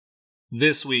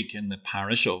This week in the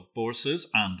parish of bourses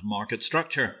and market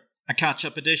structure. A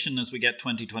catch-up edition as we get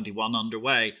 2021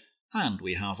 underway. And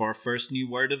we have our first new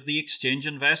word of the Exchange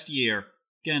Invest year,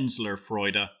 Gensler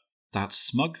Freude. That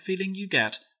smug feeling you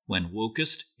get when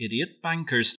wokest idiot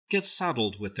bankers get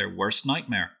saddled with their worst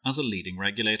nightmare as a leading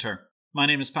regulator. My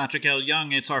name is Patrick L.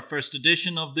 Young. It's our first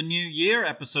edition of the new year,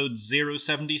 episode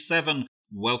 077.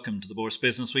 Welcome to the Bourse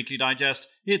Business Weekly Digest.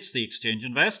 It's the Exchange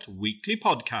Invest weekly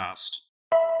podcast.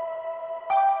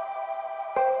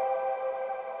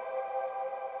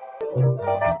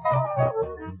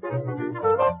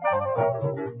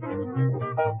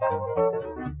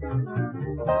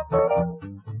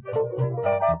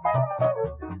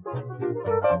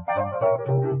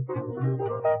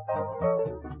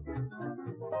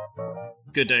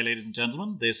 Good day, ladies and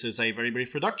gentlemen. This is a very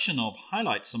brief reduction of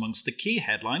highlights amongst the key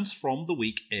headlines from the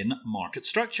week in market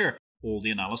structure. All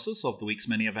the analysis of the week's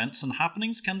many events and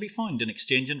happenings can be found in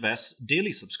Exchange Invest's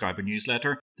daily subscriber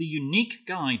newsletter, the unique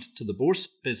guide to the bourse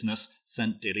business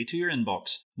sent daily to your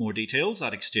inbox. More details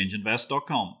at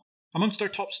exchangeinvest.com. Amongst our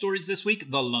top stories this week,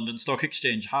 the London Stock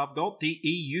Exchange have got the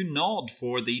EU nod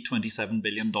for the $27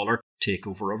 billion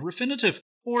takeover of Refinitiv,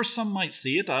 or some might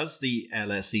see it as the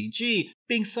LSEG,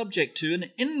 being subject to an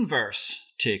inverse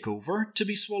takeover to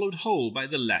be swallowed whole by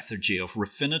the lethargy of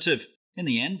Refinitiv. In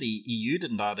the end, the EU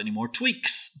didn't add any more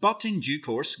tweaks, but in due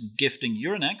course, gifting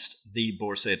Euronext, the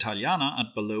Borsa Italiana,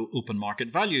 at below open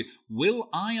market value, will,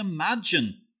 I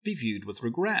imagine, be viewed with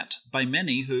regret by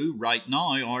many who, right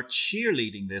now, are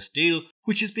cheerleading this deal,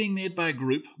 which is being made by a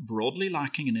group broadly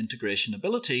lacking in integration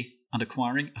ability and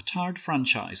acquiring a tired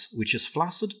franchise which is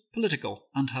flaccid, political,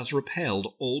 and has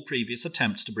repelled all previous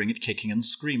attempts to bring it kicking and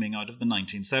screaming out of the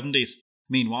 1970s.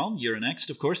 Meanwhile, Euronext,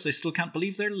 of course, they still can't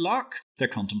believe their luck. Their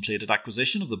contemplated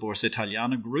acquisition of the Borsa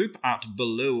Italiana group at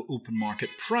below open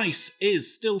market price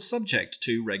is still subject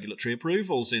to regulatory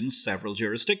approvals in several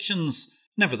jurisdictions.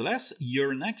 Nevertheless,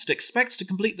 Euronext expects to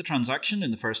complete the transaction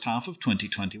in the first half of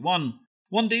 2021.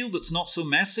 One deal that's not so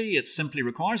messy, it simply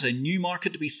requires a new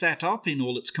market to be set up in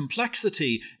all its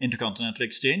complexity. Intercontinental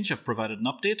Exchange have provided an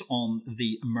update on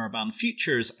the Murban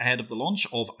Futures ahead of the launch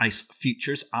of ICE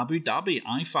Futures Abu Dhabi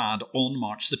IFAD on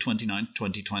March the 29th,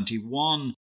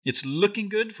 2021. It's looking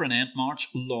good for an end March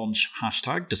launch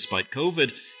hashtag despite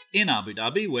COVID in Abu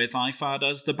Dhabi, with IFAD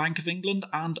as the Bank of England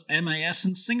and MAS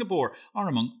in Singapore are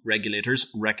among regulators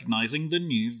recognising the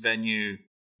new venue.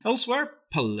 Elsewhere,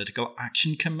 Political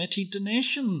Action Committee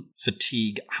donation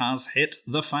fatigue has hit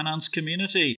the finance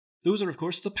community. Those are, of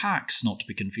course, the PACs, not to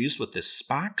be confused with the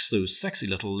SPACs, those sexy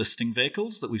little listing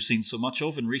vehicles that we've seen so much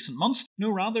of in recent months.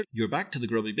 No, rather, you're back to the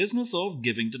grubby business of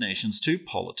giving donations to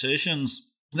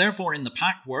politicians. Therefore, in the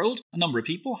PAC world, a number of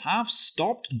people have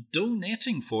stopped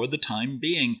donating for the time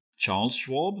being. Charles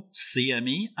Schwab,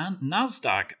 CME, and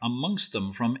NASDAQ amongst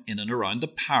them from in and around the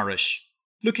parish.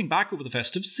 Looking back over the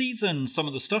festive season, some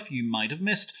of the stuff you might have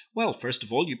missed. Well, first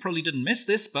of all, you probably didn't miss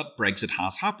this, but Brexit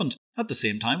has happened. At the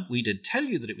same time, we did tell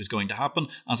you that it was going to happen,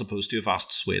 as opposed to a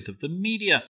vast swathe of the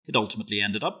media. It ultimately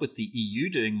ended up with the EU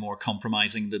doing more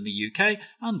compromising than the UK,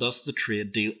 and thus the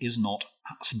trade deal is not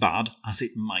as bad as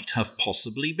it might have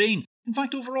possibly been. In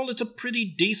fact, overall, it's a pretty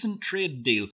decent trade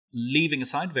deal, leaving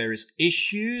aside various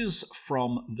issues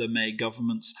from the May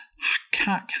government's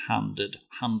cack-handed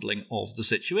handling of the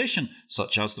situation,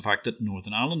 such as the fact that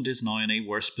Northern Ireland is now in a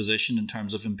worse position in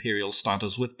terms of imperial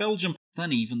status with Belgium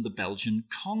than even the Belgian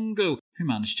Congo, who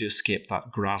managed to escape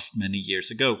that grasp many years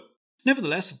ago.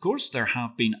 Nevertheless, of course, there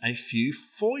have been a few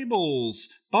foibles,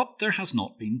 but there has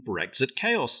not been Brexit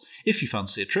chaos. If you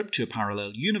fancy a trip to a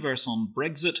parallel universe on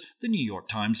Brexit, the New York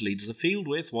Times leads the field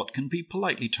with what can be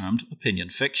politely termed opinion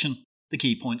fiction. The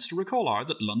key points to recall are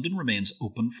that London remains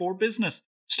open for business.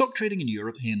 Stock trading in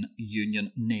European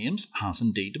Union names has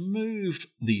indeed moved,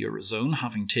 the Eurozone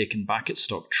having taken back its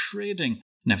stock trading.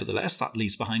 Nevertheless, that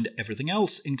leaves behind everything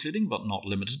else, including but not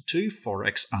limited to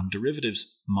Forex and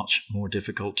derivatives, much more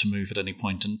difficult to move at any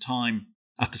point in time.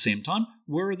 At the same time,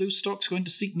 where are those stocks going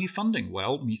to seek new funding?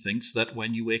 Well, methinks that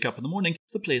when you wake up in the morning,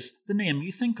 the name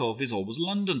you think of is always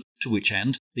London, to which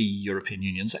end the European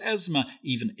Union's ESMA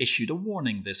even issued a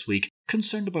warning this week,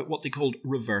 concerned about what they called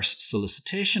reverse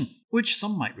solicitation, which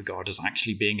some might regard as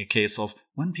actually being a case of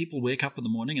when people wake up in the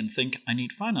morning and think, I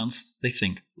need finance, they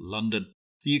think London.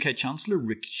 The UK Chancellor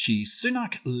Rishi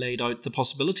Sunak laid out the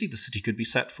possibility the city could be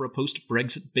set for a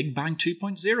post-Brexit Big Bang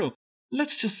 2.0.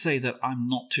 Let's just say that I'm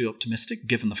not too optimistic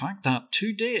given the fact that,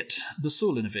 to date, the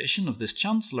sole innovation of this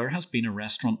Chancellor has been a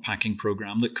restaurant packing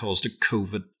programme that caused a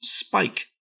COVID spike.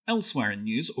 Elsewhere in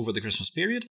news over the Christmas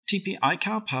period, TP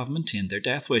ICAP have maintained their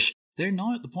death wish. They're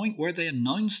now at the point where they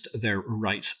announced their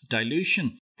rights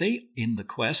dilution. They, in the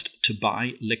quest to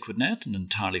buy Liquidnet, an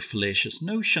entirely fallacious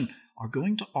notion, are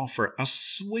going to offer a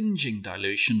swinging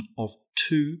dilution of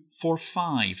 2 for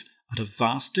 5 at a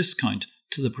vast discount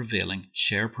to the prevailing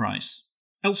share price.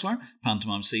 Elsewhere,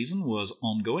 pantomime season was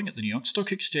ongoing at the New York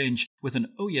Stock Exchange, with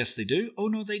an "oh yes they do, oh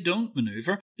no they don't"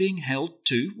 manoeuvre being held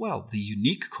to, well, the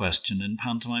unique question in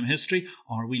pantomime history: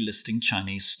 are we listing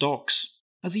Chinese stocks?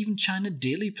 As even China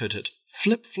Daily put it,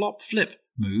 flip flop flip,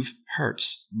 move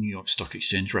hurts New York Stock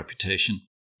Exchange reputation.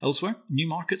 Elsewhere, new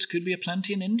markets could be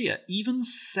aplenty in India. Even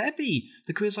SEBI,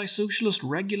 the quasi-socialist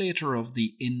regulator of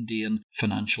the Indian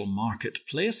financial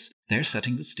marketplace, they're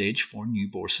setting the stage for new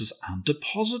bourses and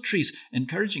depositories,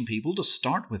 encouraging people to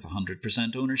start with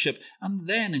 100% ownership and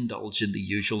then indulge in the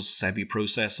usual SEBI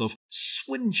process of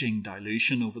swinging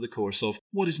dilution over the course of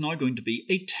what is now going to be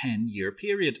a 10-year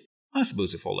period. I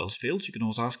suppose if all else fails, you can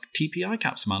always ask TP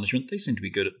ICAP's management. They seem to be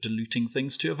good at diluting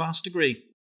things to a vast degree.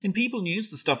 In People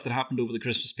News, the stuff that happened over the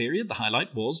Christmas period, the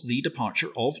highlight was the departure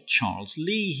of Charles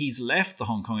Lee. He's left the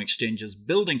Hong Kong Exchange's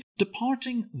building,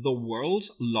 departing the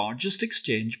world's largest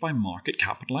exchange by market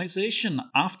capitalization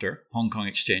after Hong Kong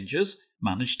Exchanges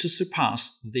managed to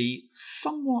surpass the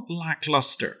somewhat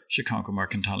lackluster Chicago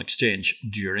Mercantile Exchange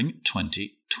during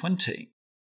 2020.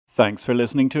 Thanks for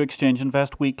listening to Exchange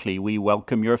Invest Weekly. We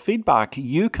welcome your feedback.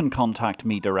 You can contact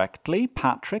me directly,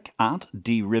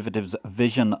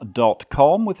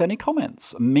 patrick@derivativesvision.com, with any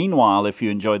comments. Meanwhile, if you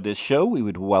enjoyed this show, we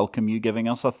would welcome you giving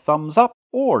us a thumbs up,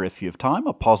 or if you have time,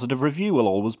 a positive review will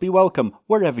always be welcome,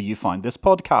 wherever you find this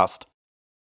podcast.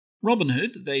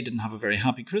 Robinhood, they didn't have a very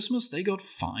happy Christmas. They got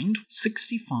fined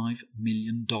 $65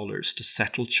 million to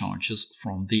settle charges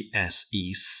from the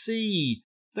SEC.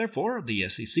 Therefore, the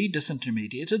SEC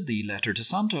disintermediated the letter to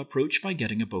Santa approach by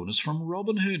getting a bonus from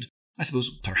Robinhood. I suppose,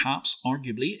 perhaps,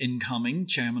 arguably, incoming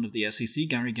chairman of the SEC,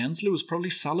 Gary Gensler, was probably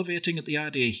salivating at the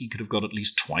idea he could have got at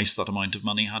least twice that amount of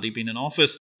money had he been in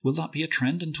office. Will that be a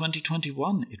trend in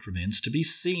 2021? It remains to be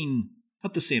seen.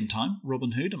 At the same time,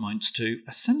 Robinhood amounts to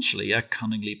essentially a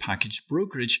cunningly packaged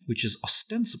brokerage, which is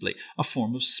ostensibly a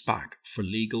form of SPAC for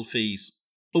legal fees.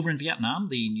 Over in Vietnam,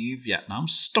 the new Vietnam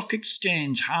Stock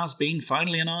Exchange has been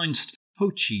finally announced. Ho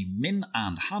Chi Minh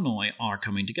and Hanoi are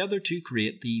coming together to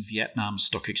create the Vietnam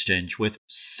Stock Exchange with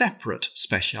separate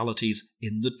specialities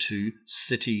in the two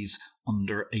cities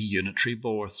under a unitary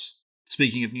board.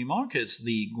 Speaking of new markets,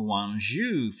 the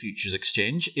Guangzhou Futures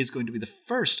Exchange is going to be the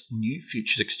first new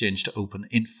futures exchange to open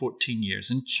in 14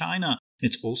 years in China.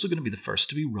 It's also going to be the first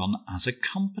to be run as a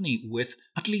company with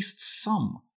at least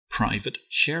some private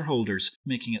shareholders,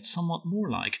 making it somewhat more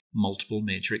like multiple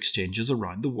major exchanges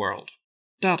around the world.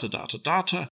 Data.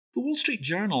 The Wall Street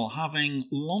Journal, having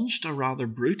launched a rather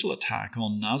brutal attack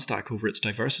on Nasdaq over its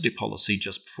diversity policy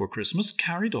just before Christmas,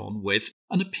 carried on with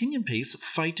an opinion piece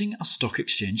fighting a stock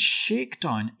exchange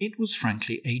shakedown. It was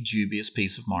frankly a dubious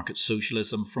piece of market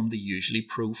socialism from the usually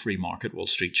pro-free market Wall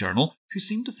Street Journal, who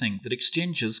seem to think that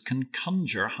exchanges can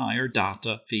conjure higher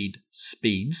data feed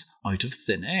speeds out of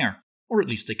thin air. Or at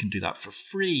least they can do that for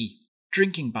free.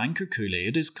 Drinking banker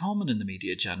Kool-Aid is common in the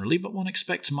media generally, but one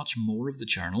expects much more of the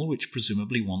journal, which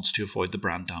presumably wants to avoid the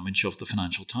brand damage of the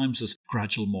Financial Times'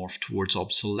 gradual morph towards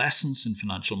obsolescence in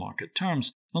financial market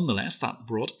terms. Nonetheless, that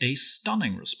brought a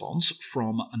stunning response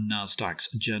from Nasdaq's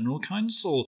General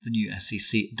Counsel. The new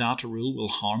SEC data rule will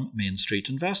harm Main Street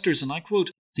investors, and I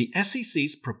quote, "The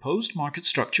SEC's proposed market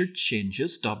structure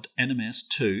changes, dubbed NMS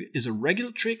 2, is a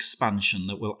regulatory expansion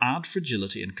that will add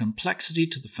fragility and complexity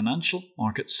to the financial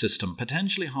market system,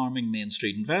 potentially harming Main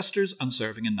Street investors and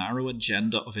serving a narrow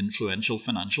agenda of influential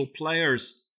financial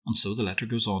players." And so the letter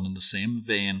goes on in the same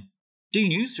vein. D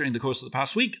News during the course of the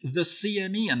past week, the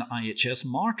CME and IHS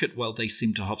Markit, well, they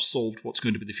seem to have solved what's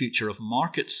going to be the future of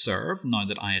MarketServe now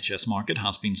that IHS Markit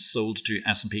has been sold to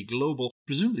S&P Global.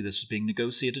 Presumably this was being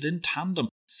negotiated in tandem.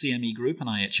 CME Group and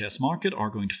IHS Markit are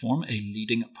going to form a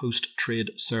leading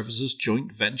post-trade services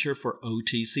joint venture for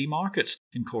OTC markets,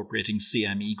 incorporating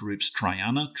CME Group's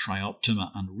Triana,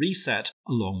 Trioptima and Reset,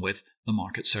 along with the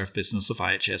MarketServe business of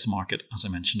IHS Markit, as I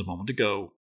mentioned a moment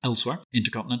ago. Elsewhere,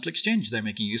 Intercontinental Exchange, they're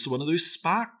making use of one of those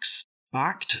SPACs.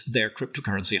 Bakkt, their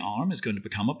cryptocurrency arm, is going to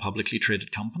become a publicly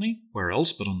traded company, where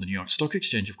else but on the New York Stock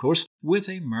Exchange, of course, with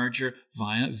a merger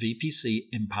via VPC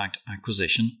Impact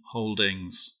Acquisition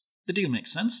Holdings. The deal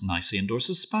makes sense, nicely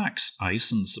endorses SPACs.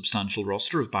 ICE and the substantial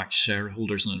roster of Bakkt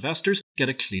shareholders and investors get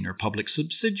a cleaner public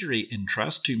subsidiary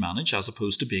interest to manage as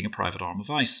opposed to being a private arm of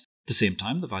ICE. At the same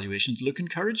time, the valuations look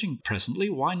encouraging. Presently,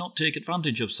 why not take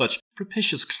advantage of such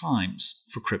propitious climes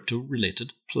for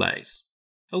crypto-related plays?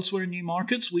 Elsewhere in new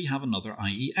markets, we have another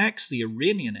IEX, the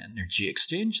Iranian Energy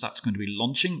Exchange. That's going to be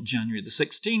launching January the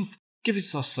 16th.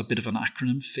 gives us a bit of an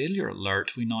acronym failure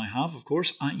alert. We now have, of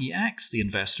course, IEX, the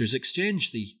Investors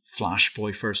Exchange, the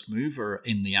flashboy first mover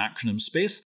in the acronym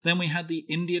space. Then we had the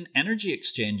Indian Energy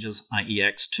Exchanges,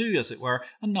 IEX2 as it were,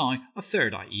 and now a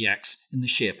third IEX in the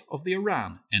shape of the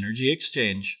Iran Energy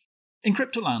Exchange. In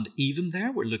cryptoland, even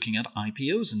there we're looking at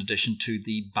IPOs in addition to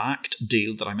the backed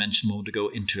deal that I mentioned a moment ago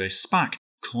into a SPAC.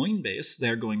 Coinbase,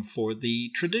 they're going for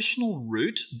the traditional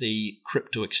route. The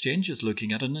crypto exchange is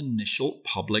looking at an initial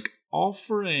public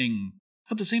offering.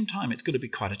 At the same time, it's going to be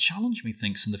quite a challenge,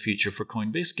 methinks, in the future for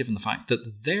Coinbase, given the fact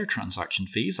that their transaction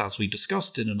fees, as we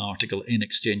discussed in an article in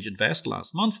Exchange Invest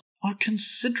last month, are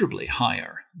considerably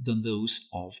higher than those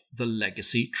of the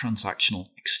legacy transactional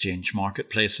exchange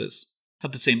marketplaces.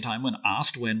 At the same time, when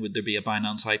asked when would there be a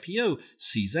Binance IPO,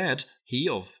 CZ, he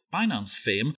of Binance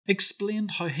fame,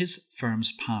 explained how his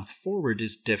firm's path forward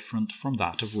is different from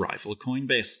that of rival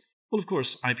Coinbase. Well, of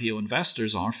course, IPO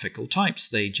investors are fickle types.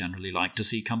 They generally like to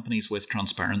see companies with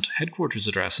transparent headquarters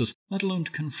addresses, let alone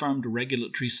confirmed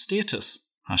regulatory status.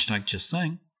 Hashtag just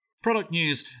saying. Product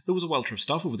news. There was a welter of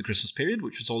stuff over the Christmas period,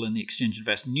 which was all in the Exchange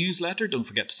Invest newsletter. Don't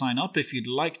forget to sign up if you'd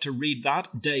like to read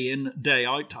that day in, day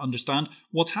out to understand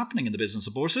what's happening in the business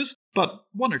of bourses. But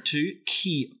one or two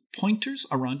key pointers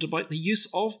around about the use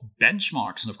of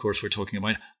benchmarks. And of course, we're talking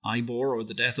about IBOR, or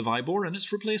the death of IBOR, and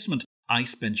its replacement.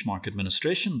 ICE Benchmark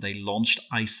Administration, they launched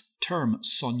ICE Term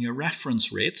SONIA reference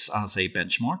rates as a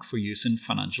benchmark for use in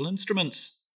financial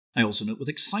instruments. I also note with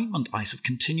excitement ICE have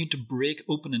continued to break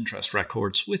open interest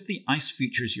records, with the ICE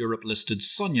Futures Europe listed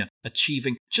SONIA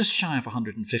achieving just shy of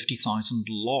 150,000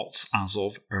 lots as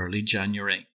of early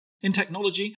January. In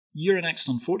technology, Euronext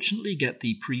unfortunately get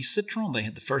the pre-Citron. They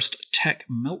had the first tech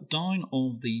meltdown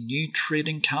of the new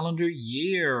trading calendar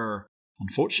year.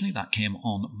 Unfortunately, that came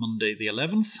on Monday the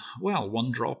 11th. Well,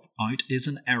 one drop out is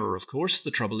an error, of course.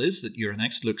 The trouble is that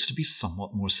Euronext looks to be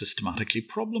somewhat more systematically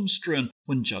problem-strewn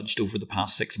when judged over the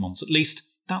past 6 months at least.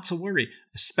 That's a worry,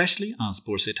 especially as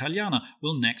Borsa Italiana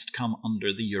will next come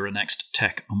under the Euronext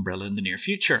tech umbrella in the near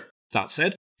future. That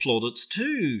said, plaudits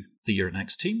to the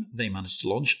Euronext team. They managed to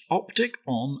launch Optic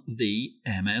on the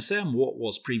MSM, what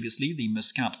was previously the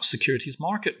Muscat Securities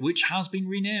Market, which has been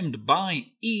renamed by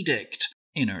edict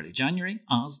in early January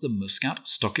as the Muscat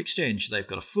Stock Exchange. They've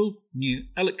got a full new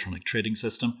electronic trading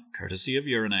system, courtesy of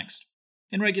Euronext.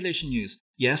 In regulation news,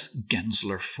 yes,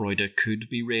 Gensler Freude could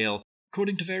be real.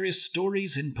 According to various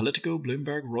stories in Politico,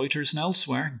 Bloomberg, Reuters and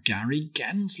elsewhere, Gary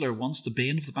Gensler, once the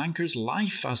bane of the banker's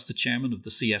life as the chairman of the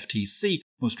CFTC,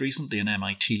 most recently an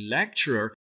MIT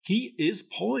lecturer, he is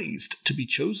poised to be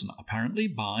chosen, apparently,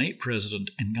 by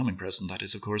incoming president, that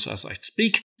is, of course, as I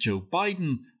speak, Joe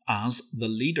Biden, as the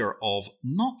leader of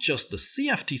not just the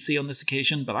CFTC on this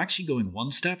occasion, but actually going one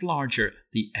step larger,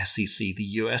 the SEC, the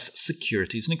US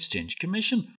Securities and Exchange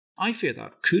Commission. I fear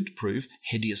that could prove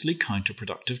hideously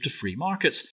counterproductive to free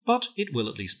markets, but it will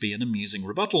at least be an amusing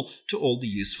rebuttal to all the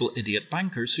useful idiot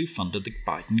bankers who funded the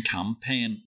Biden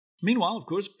campaign. Meanwhile, of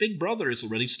course, Big Brother is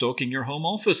already stalking your home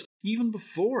office, even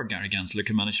before Gary Gensler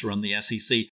can manage to run the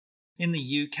SEC. In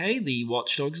the UK, the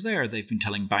watchdogs there, they've been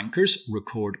telling bankers,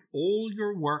 record all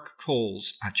your work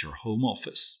calls at your home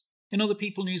office. In other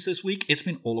people news this week, it's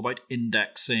been all about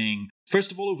indexing.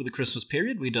 First of all, over the Christmas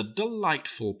period, we had a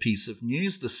delightful piece of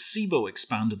news. The SIBO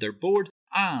expanded their board,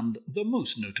 and the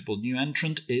most notable new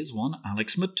entrant is one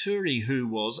Alex Maturi, who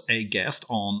was a guest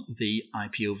on the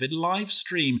IPO Vid live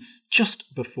stream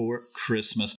just before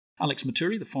Christmas. Alex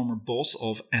Maturi, the former boss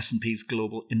of S&P's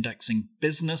global indexing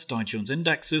business, Dow Jones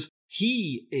Indexes,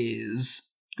 he is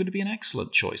going to be an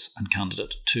excellent choice and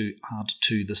candidate to add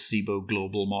to the SIBO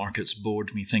Global Markets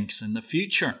board, methinks, in the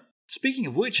future. Speaking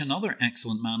of which, another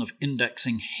excellent man of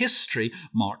indexing history,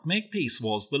 Mark Makepeace,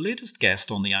 was the latest guest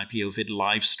on the IPO Vid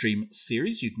live stream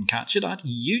series. You can catch it at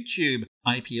YouTube,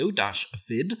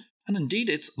 IPO-Vid, and indeed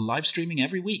it's live streaming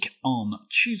every week on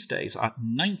Tuesdays at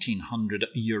 1900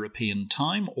 European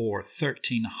time or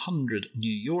 1300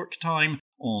 New York time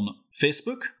on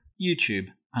Facebook, YouTube,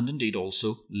 and indeed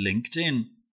also LinkedIn.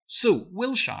 So,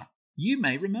 Wilshire, you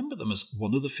may remember them as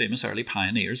one of the famous early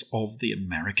pioneers of the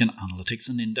American analytics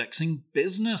and indexing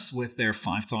business with their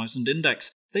 5000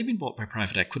 index. They've been bought by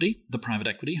private equity. The private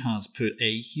equity has put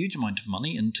a huge amount of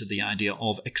money into the idea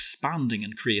of expanding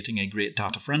and creating a great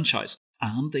data franchise.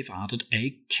 And they've added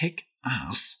a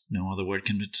kick-ass, no other word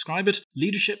can describe it,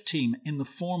 leadership team in the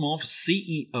form of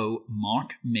CEO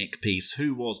Mark Makepeace,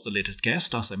 who was the latest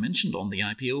guest, as I mentioned, on the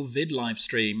IPO Vid live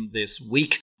stream this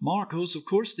week. Mark was, of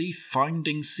course, the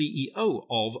founding CEO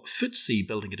of FTSE,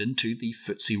 building it into the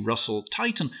FTSE Russell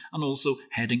Titan, and also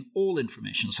heading all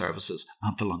information services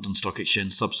at the London Stock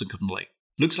Exchange subsequently.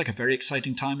 Looks like a very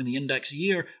exciting time in the index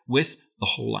year, with The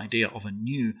whole idea of a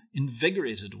new,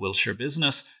 invigorated Wilshire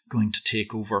business going to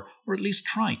take over, or at least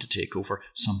try to take over,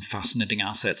 some fascinating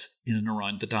assets in and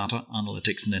around the data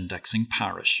analytics and indexing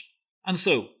parish. And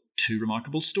so, 2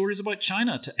 remarkable stories about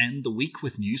China to end the week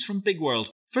with news from Big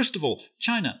World. First of all,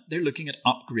 China, they're looking at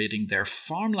upgrading their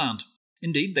farmland.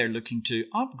 Indeed, they're looking to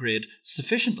upgrade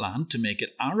sufficient land to make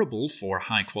it arable for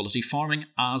high-quality farming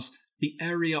as the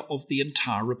area of the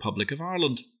entire Republic of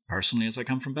Ireland. Personally, as I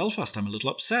come from Belfast, I'm a little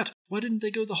upset. Why didn't they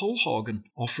go the whole hog and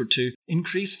offer to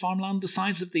increase farmland the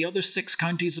size of the other 6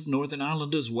 counties of Northern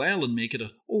Ireland as well and make it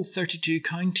a 32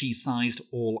 county-sized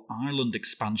all-Ireland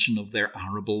expansion of their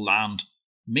arable land?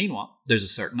 Meanwhile, there's a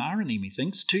certain irony,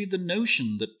 methinks, to the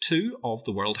notion that 2 of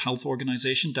the World Health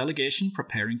Organization delegation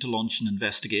preparing to launch an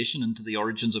investigation into the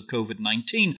origins of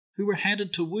COVID-19, who were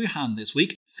headed to Wuhan this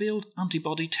week, failed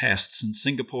antibody tests in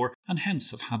Singapore and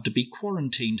hence have had to be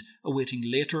quarantined, awaiting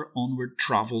later onward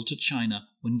travel to China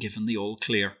when given the all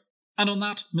clear. And on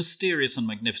that mysterious and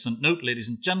magnificent note, ladies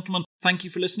and gentlemen, thank you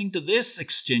for listening to this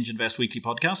Exchange Invest Weekly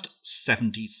Podcast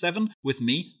 77 with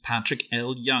me, Patrick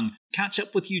L. Young. Catch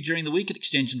up with you during the week at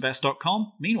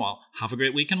exchangeinvest.com. Meanwhile, have a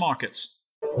great week in markets.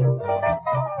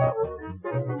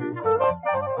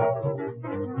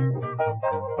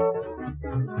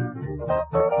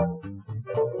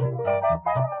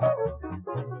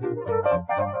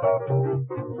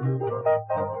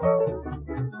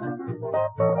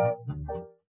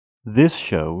 This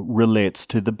show relates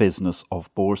to the business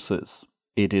of bourses.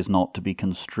 It is not to be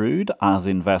construed as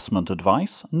investment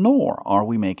advice, nor are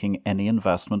we making any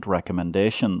investment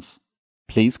recommendations.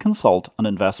 Please consult an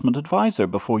investment advisor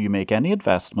before you make any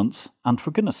investments, and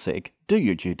for goodness sake, do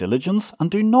your due diligence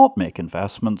and do not make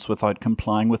investments without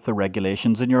complying with the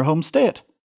regulations in your home state.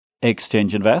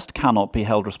 Exchange Invest cannot be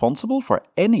held responsible for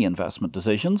any investment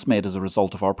decisions made as a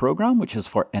result of our program, which is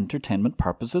for entertainment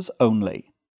purposes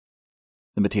only.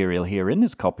 The material herein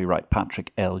is copyright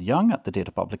Patrick L. Young at the date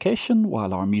of publication,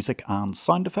 while our music and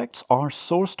sound effects are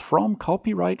sourced from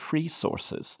copyright-free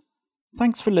sources.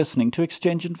 Thanks for listening to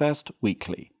Exchange Invest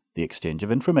Weekly, the exchange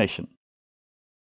of information.